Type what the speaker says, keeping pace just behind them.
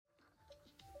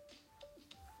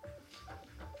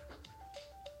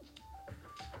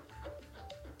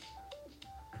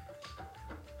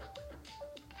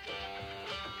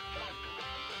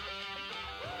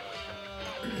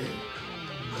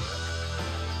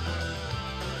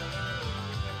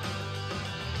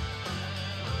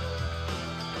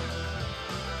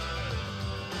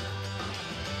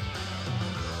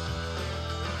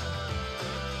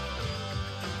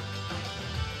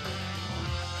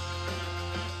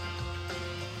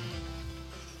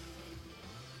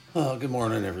Good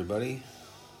morning, everybody.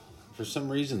 For some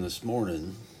reason this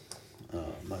morning,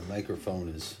 my microphone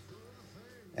is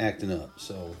acting up,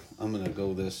 so I'm going to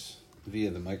go this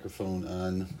via the microphone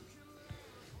on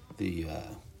the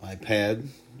iPad,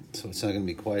 so it's not going to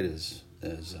be quite as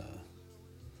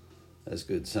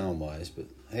good sound wise. But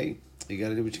hey, you got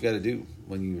to do what you got to do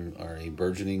when you are a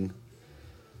burgeoning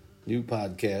new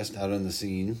podcast out on the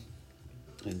scene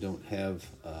and don't have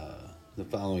the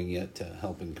following yet to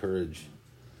help encourage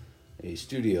a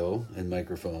studio and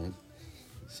microphone.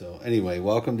 So anyway,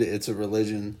 welcome to It's a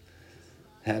Religion.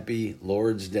 Happy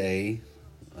Lord's Day,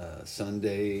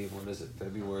 Sunday, what is it,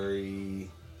 February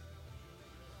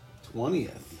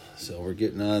 20th. So we're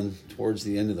getting on towards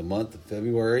the end of the month of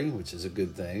February, which is a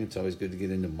good thing. It's always good to get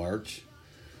into March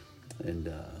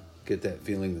and get that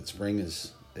feeling that spring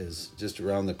is just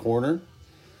around the corner.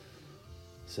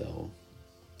 So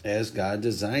as God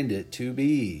designed it to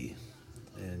be.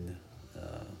 And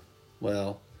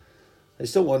well, I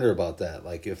still wonder about that.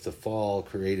 Like if the fall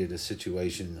created a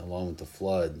situation along with the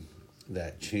flood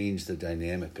that changed the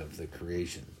dynamic of the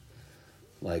creation.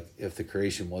 Like if the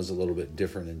creation was a little bit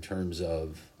different in terms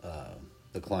of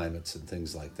the climates and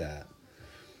things like that.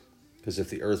 Because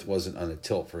if the earth wasn't on a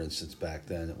tilt, for instance, back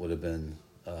then, it would have been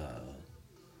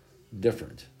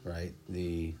different, right?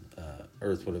 The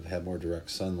earth would have had more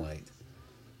direct sunlight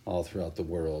all throughout the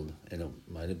world, and it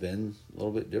might have been a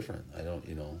little bit different. I don't,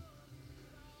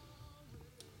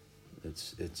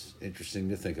 It's interesting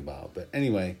to think about. But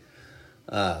anyway,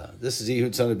 this is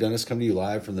Ehud, son of Dennis, coming to you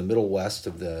live from the Middle West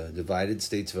of the divided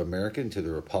states of America and to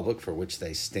the republic for which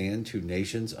they stand, two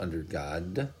nations under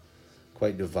God,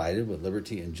 quite divided with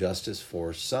liberty and justice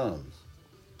for some.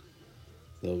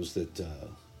 Those that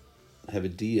have a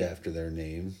D after their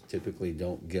name typically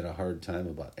don't get a hard time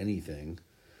about anything.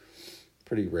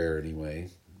 Pretty rare anyway.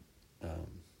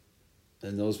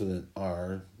 And those with an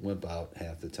R wimp out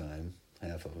half the time.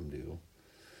 Half of them do.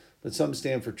 But some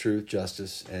stand for truth,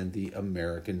 justice, and the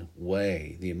American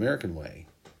way. The American way.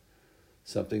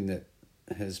 Something that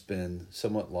has been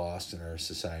somewhat lost in our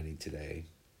society today.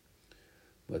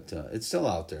 But it's still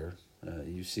out there.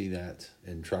 You see that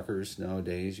in truckers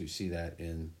nowadays. You see that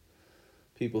in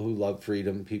people who love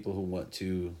freedom, people who want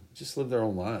to just live their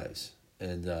own lives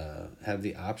and have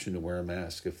the option to wear a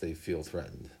mask if they feel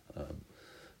threatened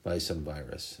by some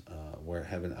virus, where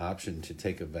have an option to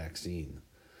take a vaccine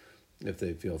if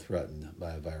they feel threatened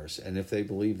by a virus. And if they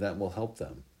believe that will help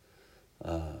them,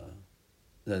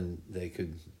 then they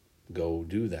could go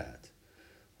do that.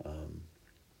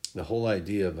 The whole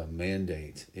idea of a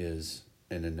mandate is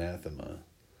an anathema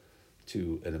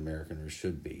to an American, or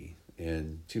should be.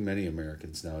 And too many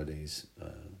Americans nowadays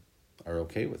are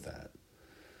okay with that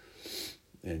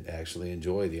and actually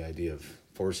enjoy the idea of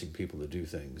forcing people to do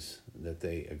things that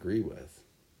they agree with.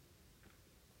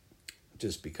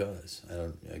 Just because.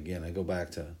 I go back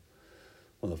to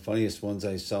one of the funniest ones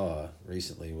I saw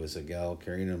recently was a gal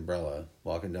carrying an umbrella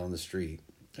walking down the street,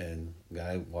 and a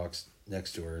guy walks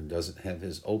next to her and doesn't have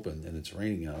his open, and it's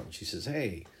raining out. And she says,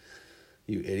 "Hey,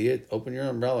 you idiot, open your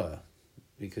umbrella,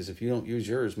 because if you don't use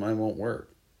yours, mine won't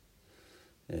work."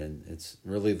 And it's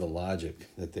really the logic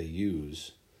that they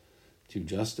use to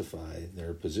justify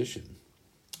their position,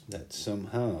 that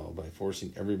somehow by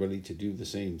forcing everybody to do the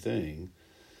same thing,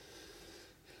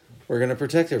 we're going to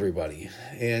protect everybody.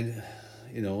 And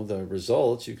the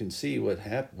results, you can see what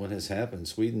has happened.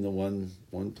 Sweden, the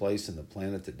one place in the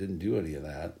planet that didn't do any of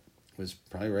that, was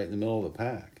probably right in the middle of the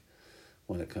pack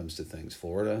when it comes to things.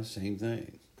 Florida, same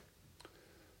thing.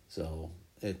 So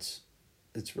it's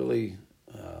really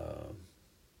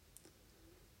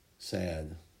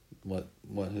sad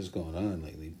what has gone on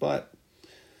lately. But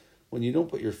when you don't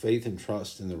put your faith and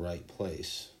trust in the right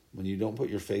place, when you don't put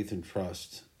your faith and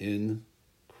trust in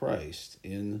Christ,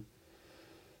 in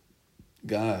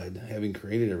God having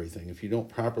created everything, if you don't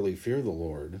properly fear the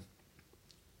Lord,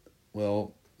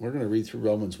 well, we're going to read through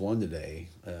Romans 1 today.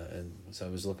 And as I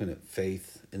was looking at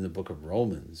faith in the book of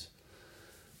Romans,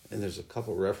 and there's a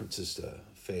couple references to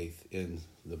faith in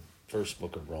the first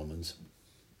book of Romans,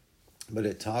 but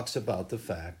it talks about the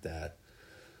fact that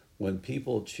when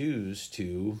people choose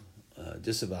to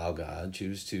disavow God,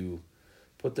 choose to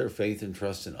put their faith and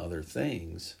trust in other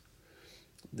things,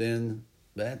 then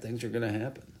bad things are going to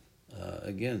happen.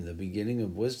 Again, the beginning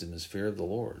of wisdom is fear of the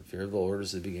Lord. Fear of the Lord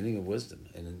is the beginning of wisdom.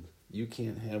 And you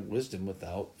can't have wisdom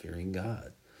without fearing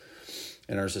God.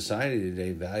 And our society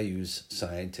today values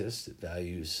scientists, it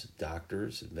values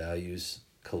doctors, it values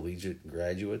collegiate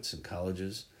graduates in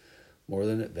colleges more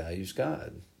than it values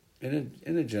God, in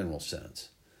a general sense.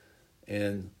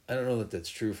 And I don't know that that's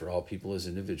true for all people as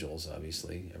individuals,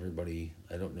 obviously.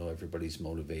 I don't know everybody's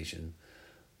motivation.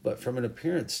 But from an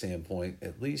appearance standpoint,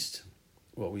 at least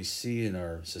what we see in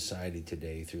our society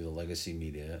today through the legacy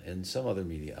media and some other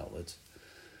media outlets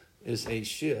is a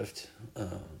shift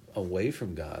away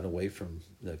from God, away from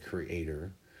the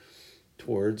Creator,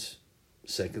 towards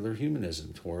secular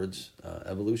humanism, towards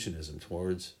evolutionism,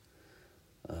 towards,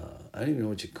 I don't even know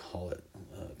what you call it,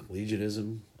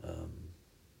 collegianism.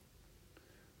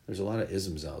 There's a lot of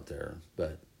isms out there,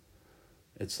 but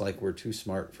it's like we're too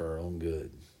smart for our own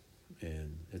good.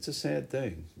 And it's a sad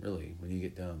thing, really, when you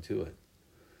get down to it.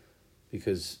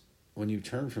 Because when you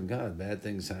turn from God, bad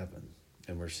things happen.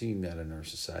 And we're seeing that in our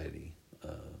society.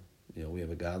 We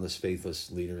have a godless,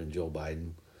 faithless leader in Joe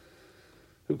Biden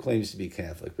who claims to be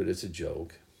Catholic, but it's a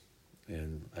joke.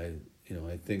 And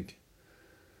I think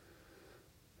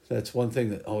that's one thing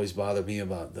that always bothered me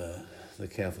about the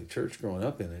Catholic Church growing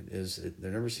up in it, is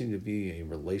there never seemed to be a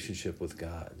relationship with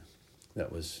God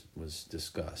that was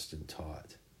discussed and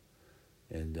taught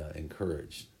and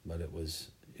encouraged. But it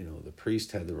was, the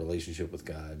priest had the relationship with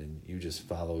God, and you just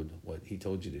followed what he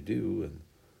told you to do, and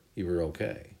you were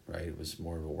okay, right? It was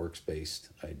more of a works-based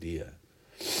idea.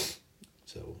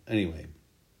 So anyway,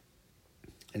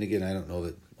 and again, I don't know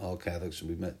that all Catholics,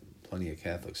 we've met plenty of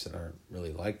Catholics that aren't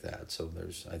really like that. So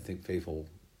there's, I think, faithful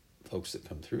folks that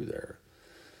come through there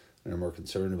and are more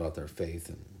concerned about their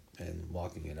faith and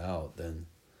walking it out than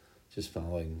just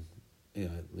following,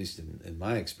 at least in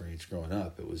my experience growing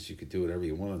up, it was you could do whatever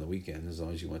you want on the weekend as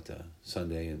long as you went to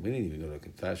Sunday, and we didn't even go to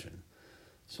confession.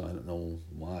 So I don't know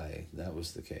why that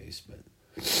was the case.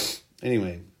 But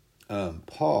anyway,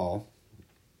 Paul,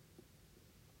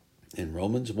 in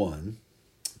Romans 1,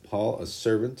 Paul, a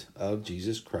servant of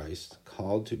Jesus Christ,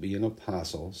 called to be an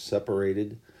apostle,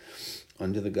 separated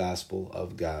unto the gospel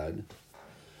of God,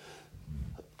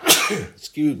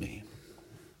 excuse me,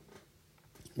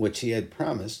 which he had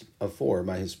promised afore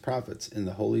by his prophets in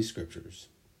the Holy Scriptures,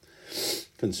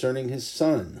 concerning his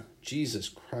Son, Jesus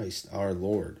Christ our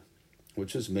Lord,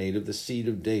 which was made of the seed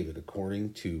of David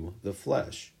according to the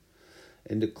flesh,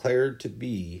 and declared to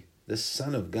be the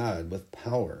Son of God with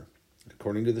power,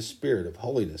 according to the Spirit of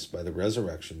holiness by the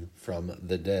resurrection from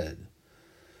the dead,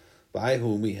 by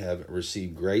whom we have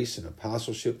received grace and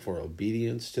apostleship for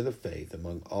obedience to the faith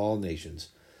among all nations,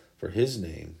 for his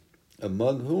name,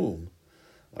 among whom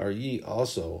are ye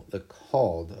also the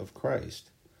called of Christ.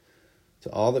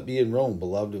 To all that be in Rome,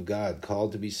 beloved of God,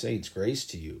 called to be saints, grace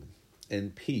to you,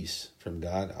 and peace from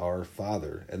God our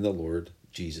Father and the Lord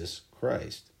Jesus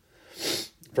Christ.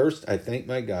 First, I thank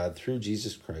my God through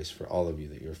Jesus Christ for all of you,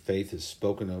 that your faith is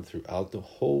spoken of throughout the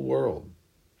whole world.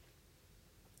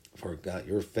 For God,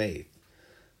 your faith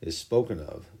is spoken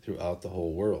of throughout the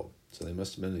whole world. So they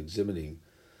must have been exhibiting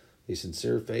a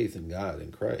sincere faith in God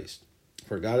and Christ.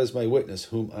 For God is my witness,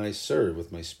 whom I serve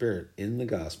with my spirit in the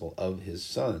gospel of his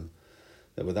Son,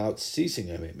 that without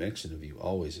ceasing I may mention of you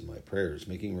always in my prayers,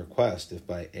 making request, if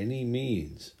by any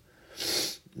means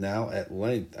now at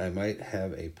length I might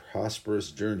have a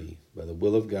prosperous journey by the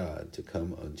will of God to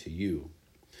come unto you.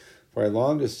 For I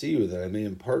long to see you, that I may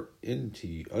impart unto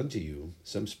you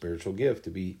some spiritual gift,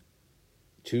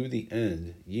 to the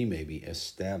end ye may be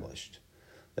established.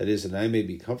 That is, that I may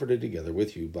be comforted together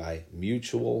with you by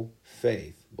mutual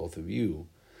faith, both of you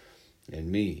and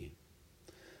me.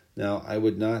 Now I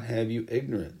would not have you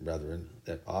ignorant, brethren,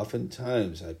 that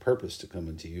oftentimes I purposed to come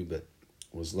unto you, but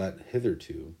was let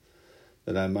hitherto,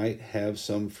 that I might have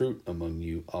some fruit among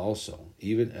you also,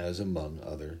 even as among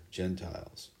other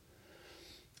Gentiles.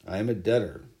 I am a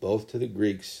debtor both to the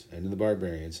Greeks and to the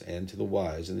barbarians, and to the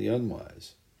wise and the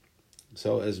unwise.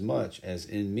 So as much as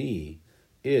in me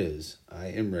is, I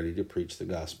am ready to preach the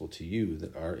gospel to you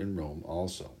that are in Rome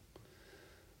also.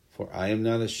 For I am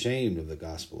not ashamed of the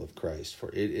gospel of Christ, for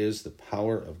it is the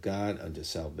power of God unto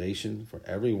salvation for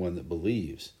everyone that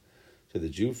believes, to the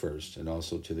Jew first, and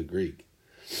also to the Greek.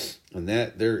 And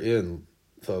that therein,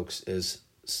 folks, is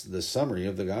the summary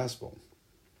of the gospel.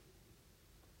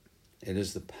 It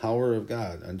is the power of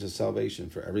God unto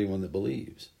salvation for everyone that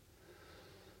believes.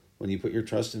 When you put your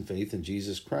trust and faith in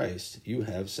Jesus Christ, you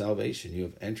have salvation. You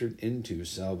have entered into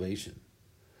salvation.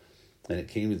 And it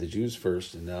came to the Jews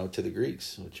first, and now to the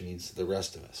Greeks, which means the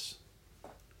rest of us.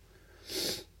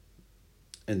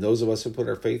 And those of us who put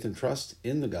our faith and trust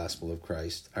in the gospel of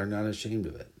Christ are not ashamed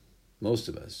of it. Most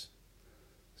of us.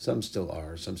 Some still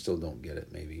are. Some still don't get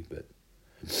it, maybe. But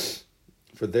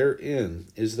for therein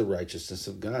is the righteousness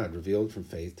of God, revealed from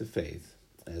faith to faith.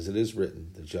 As it is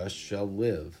written, the just shall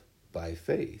live by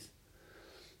faith.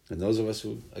 And those of us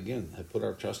who, again, have put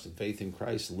our trust and faith in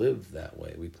Christ live that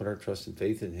way. We put our trust and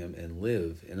faith in him and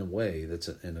live in a way that's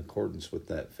in accordance with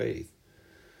that faith.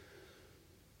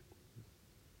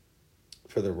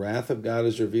 For the wrath of God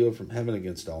is revealed from heaven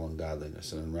against all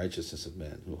ungodliness and unrighteousness of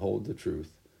men who hold the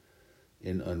truth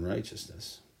in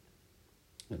unrighteousness.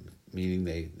 Meaning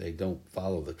they don't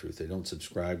follow the truth. They don't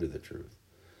subscribe to the truth.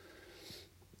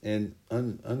 And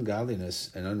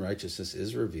ungodliness and unrighteousness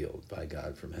is revealed by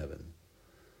God from heaven.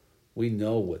 We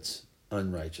know what's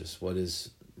unrighteous, what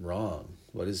is wrong,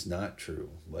 what is not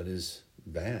true, what is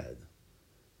bad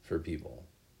for people.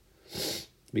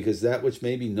 Because that which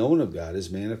may be known of God is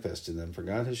manifest in them, for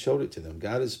God has showed it to them.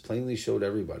 God has plainly showed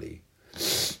everybody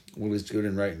what is good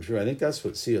and right and true. I think that's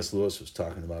what C.S. Lewis was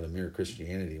talking about in Mere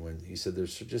Christianity when he said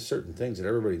there's just certain things that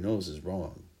everybody knows is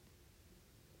wrong.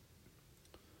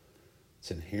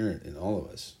 It's inherent in all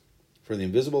of us. For the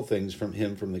invisible things from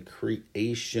him, from the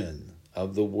creation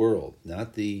of the world,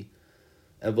 not the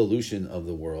evolution of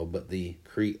the world, but the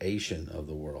creation of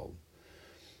the world,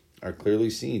 are clearly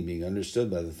seen, being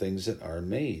understood by the things that are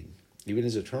made, even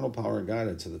his eternal power and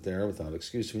guidance, so that they are without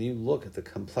excuse. When you look at the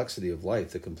complexity of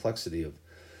life, the complexity of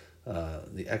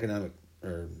the economic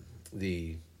or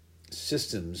the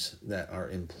systems that are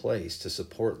in place to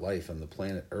support life on the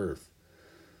planet Earth,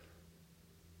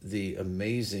 the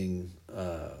amazing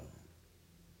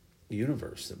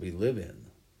universe that we live in,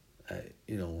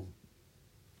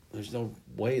 there's no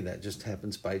way that just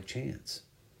happens by chance.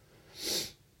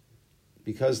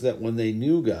 Because that when they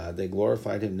knew God, they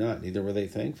glorified him not, neither were they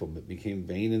thankful, but became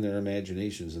vain in their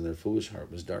imaginations, and their foolish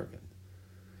heart was darkened.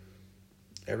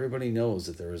 Everybody knows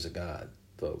that there is a God,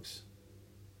 folks.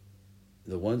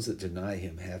 The ones that deny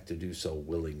him have to do so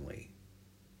willingly.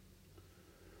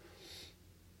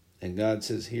 And God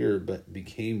says here, but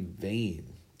became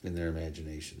vain in their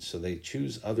imaginations. So they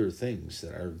choose other things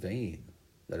that are vain,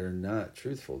 that are not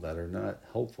truthful, that are not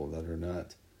helpful, that are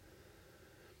not.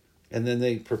 And then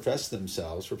they professing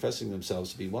themselves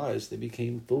to be wise, they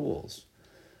became fools.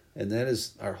 And that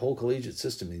is our whole collegiate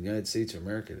system in the United States of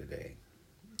America today.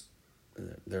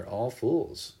 They're all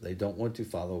fools. They don't want to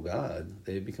follow God.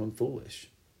 They become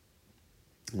foolish.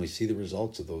 And we see the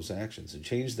results of those actions. And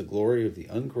change the glory of the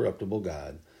uncorruptible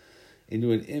God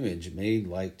into an image made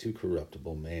like to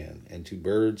corruptible man, and to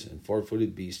birds and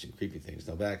four-footed beasts and creepy things.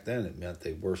 Now back then it meant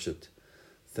they worshipped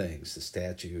things, the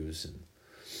statues,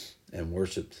 and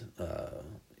worshipped,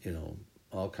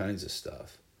 all kinds of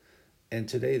stuff. And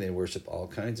today they worship all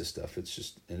kinds of stuff. It's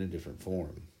just in a different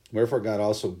form. Wherefore God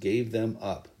also gave them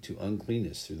up to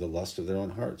uncleanness through the lust of their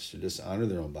own hearts, to dishonor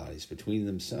their own bodies between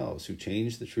themselves, who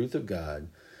changed the truth of God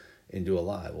into a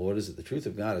lie. Well, what is it? The truth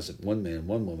of God is that one man,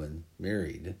 one woman,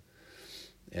 married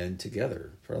and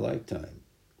together for a lifetime.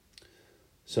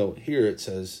 So here it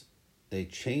says they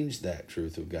changed that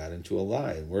truth of God into a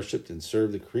lie, and worshipped and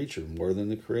served the creature more than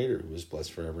the Creator, who is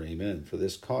blessed forever. Amen. For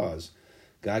this cause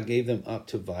God gave them up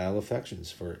to vile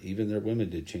affections, for even their women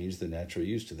did change the natural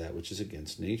use to that which is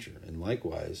against nature. And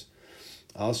likewise,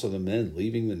 also the men,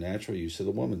 leaving the natural use of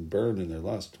the woman, burned in their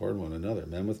lust toward one another,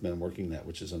 men with men working that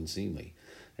which is unseemly,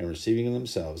 and receiving in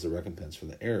themselves the recompense for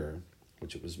the error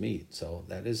which it was meet. So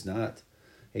that is not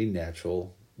a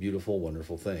natural, beautiful,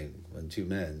 wonderful thing when two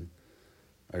men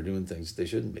are doing things that they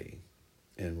shouldn't be.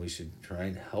 And we should try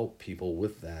and help people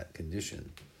with that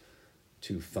condition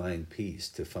to find peace,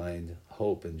 to find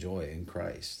hope and joy in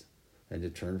Christ, and to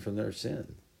turn from their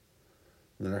sin,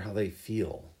 no matter how they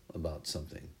feel about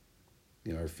something.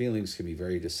 Our feelings can be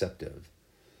very deceptive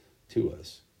to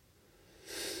us.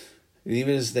 And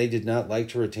even as they did not like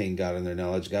to retain God in their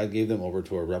knowledge, God gave them over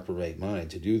to a reprobate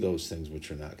mind to do those things which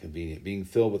are not convenient, being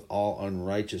filled with all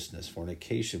unrighteousness,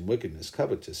 fornication, wickedness,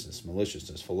 covetousness,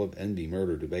 maliciousness, full of envy,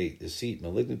 murder, debate, deceit,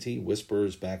 malignity,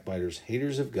 whisperers, backbiters,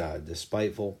 haters of God,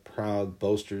 despiteful, proud,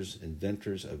 boasters,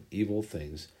 inventors of evil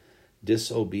things,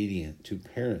 disobedient to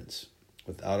parents,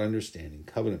 without understanding,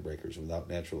 covenant breakers, without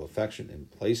natural affection,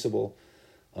 implacable,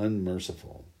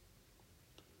 unmerciful,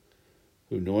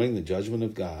 who, knowing the judgment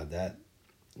of God, that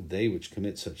they which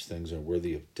commit such things are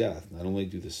worthy of death, not only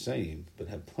do the same, but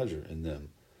have pleasure in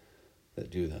them that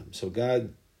do them. So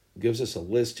God gives us a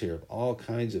list here of all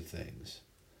kinds of things.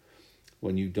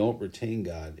 When you don't retain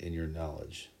God in your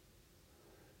knowledge,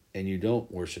 and you don't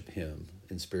worship him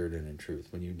in spirit and in truth,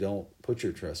 when you don't put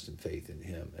your trust and faith in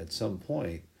him, at some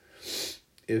point,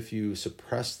 if you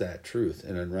suppress that truth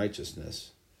in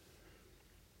unrighteousness,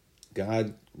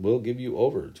 God will give you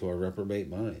over to a reprobate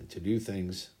mind to do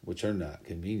things which are not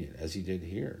convenient, as he did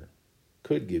here.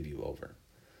 Could give you over.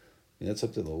 And that's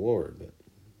up to the Lord.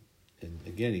 And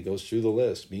again, he goes through the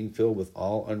list, being filled with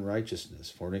all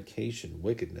unrighteousness, fornication,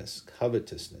 wickedness,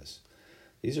 covetousness.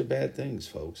 These are bad things,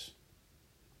 folks.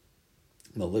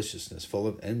 Maliciousness, full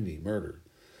of envy, murder,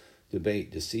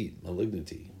 debate, deceit,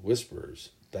 malignity, whisperers,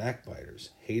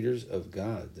 backbiters, haters of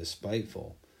God,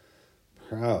 despiteful,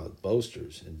 proud,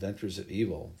 boasters, inventors of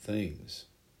evil things,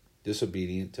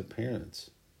 disobedient to parents.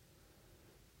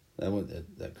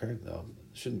 That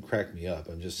shouldn't crack me up.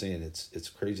 I'm just saying it's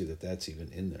crazy that that's even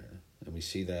in there, and we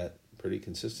see that pretty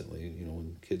consistently.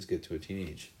 When kids get to a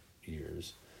teenage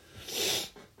years,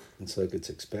 it's like it's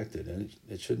expected, and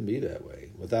it shouldn't be that way.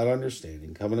 Without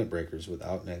understanding, covenant breakers,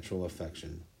 without natural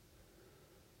affection,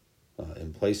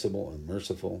 implacable,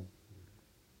 unmerciful,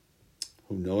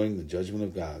 who knowing the judgment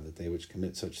of God, that they which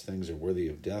commit such things are worthy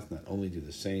of death, not only do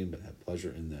the same, but have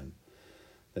pleasure in them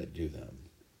that do them.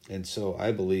 And so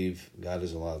I believe God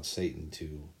has allowed Satan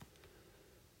to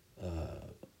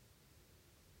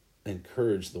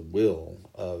encourage the will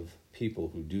of people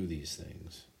who do these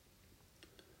things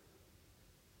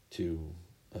to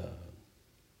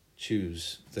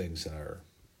choose things that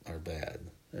are bad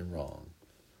and wrong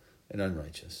and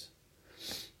unrighteous.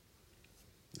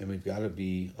 And we've got to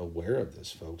be aware of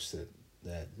this, folks,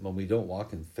 that when we don't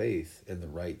walk in faith in the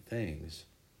right things,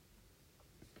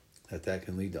 that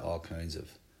can lead to all kinds of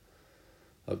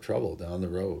trouble down the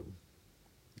road.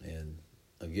 And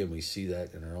again, we see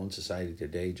that in our own society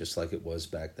today, just like it was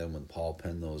back then when Paul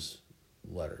penned those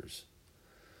letters.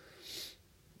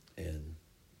 And,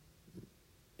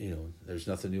 there's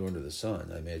nothing new under the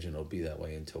sun. I imagine it'll be that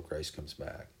way until Christ comes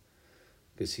back.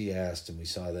 Because he asked, and we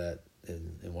saw that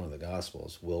in one of the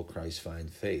Gospels, will Christ find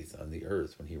faith on the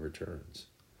earth when he returns?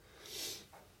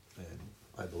 And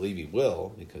I believe he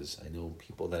will, because I know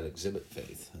people that exhibit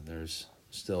faith, and there's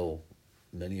still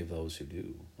many of those who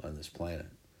do on this planet.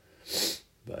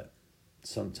 But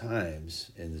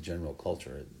sometimes in the general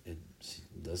culture, it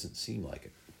doesn't seem like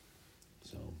it.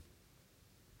 So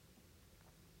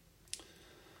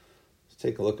let's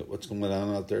take a look at what's going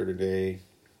on out there today.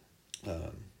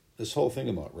 This whole thing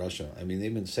about Russia, I mean,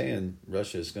 they've been saying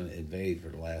Russia is going to invade for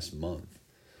the last month,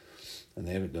 and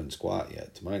they haven't done squat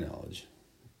yet, to my knowledge.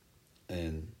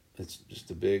 And it's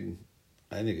just I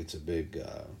think it's a big,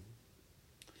 I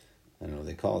don't know,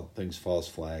 they call things false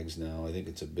flags now. I think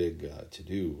it's a big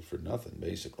to-do for nothing,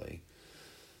 basically.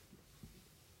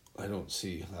 I don't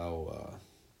see how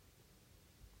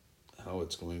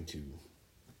it's going to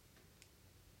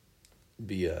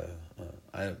be I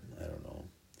don't know.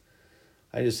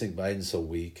 I just think Biden's so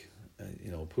weak.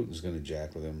 Putin's going to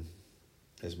jack with him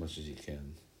as much as he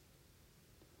can.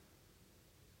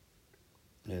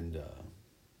 And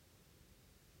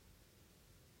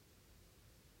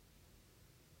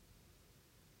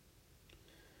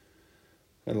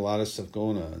got a lot of stuff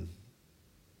going on.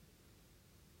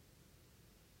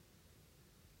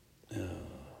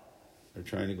 They're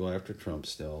trying to go after Trump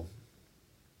still.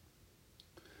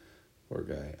 Poor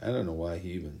guy. I don't know why he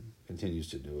even continues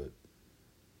to do it.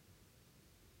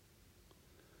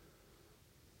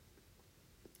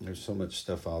 There's so much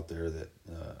stuff out there that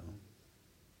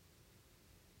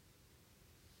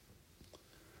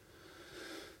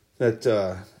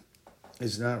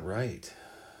is not right.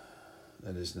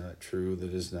 That is not true.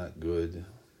 That is not good.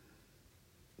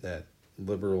 That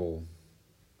liberal...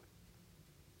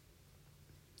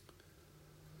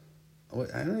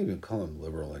 I don't even call them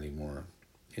liberal anymore.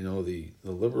 The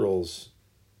liberals...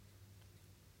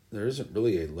 There isn't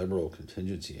really a liberal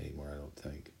contingency anymore, I don't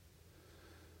think.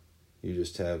 You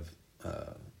just have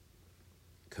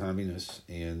communists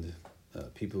and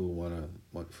people who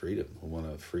want freedom, who want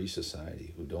a free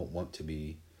society, who don't want to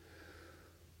be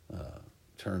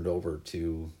turned over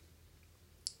to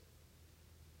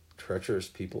treacherous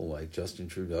people like Justin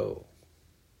Trudeau,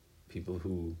 people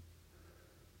who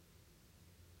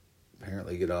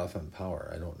apparently get off on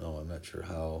power. I don't know. I'm not sure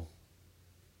how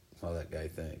that guy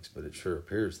thinks, but it sure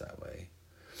appears that way.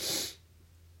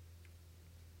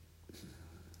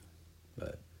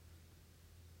 But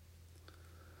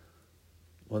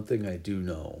one thing I do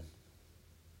know,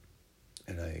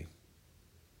 and I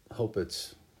hope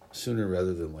it's sooner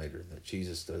rather than later, that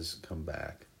Jesus does come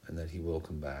back, and that he will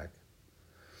come back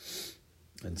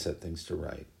and set things to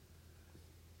right.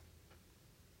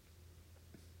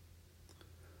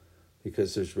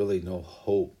 Because there's really no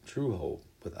hope, true hope,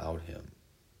 without him.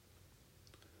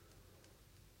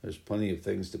 There's plenty of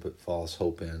things to put false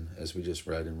hope in, as we just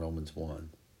read in Romans 1.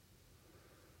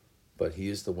 But he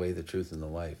is the way, the truth, and the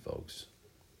life, folks.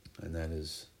 And that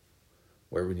is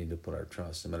where we need to put our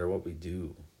trust. No matter what we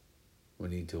do, we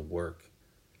need to work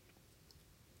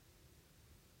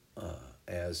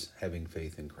as having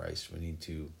faith in Christ. We need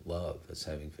to love as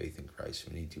having faith in Christ.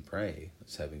 We need to pray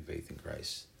as having faith in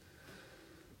Christ.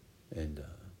 And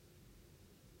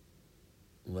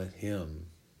let him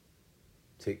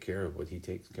take care of what he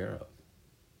takes care of.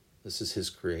 This is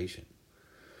his creation.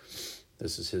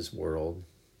 This is his world.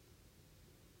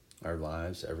 Our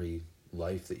lives, every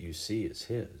life that you see is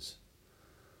his.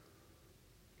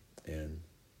 And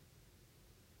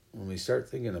when we start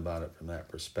thinking about it from that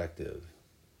perspective,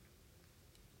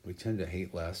 we tend to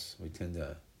hate less. We tend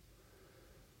to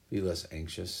be less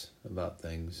anxious about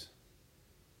things.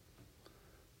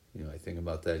 You know, I think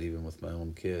about that even with my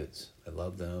own kids. I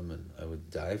love them and I would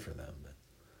die for them. But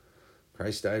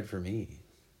Christ died for me,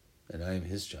 and I am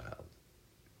his child.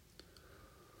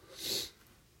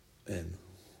 And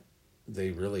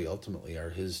they really ultimately are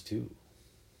his too.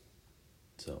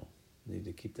 So, need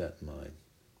to keep that in mind.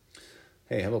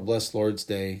 Hey, have a blessed Lord's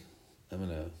Day. I'm going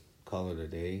to call it a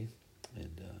day,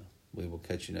 and we will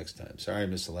catch you next time. Sorry I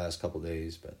missed the last couple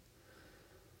days, but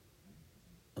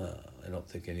I don't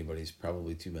think anybody's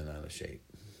probably too been out of shape.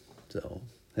 So,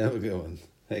 have a good one.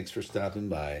 Thanks for stopping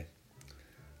by.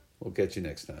 We'll catch you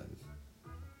next time.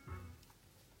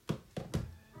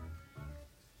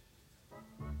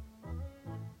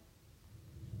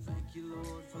 Thank you,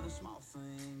 Lord, for the small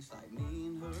things, like me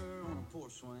and her on a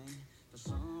porch swing, the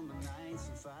summer nights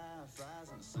and fireflies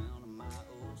and the sound of my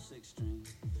old six-string.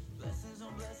 Blessings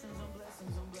on blessings on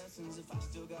blessings on blessings. If I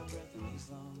still got breath in these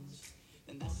lungs,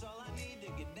 then that's all I need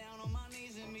to get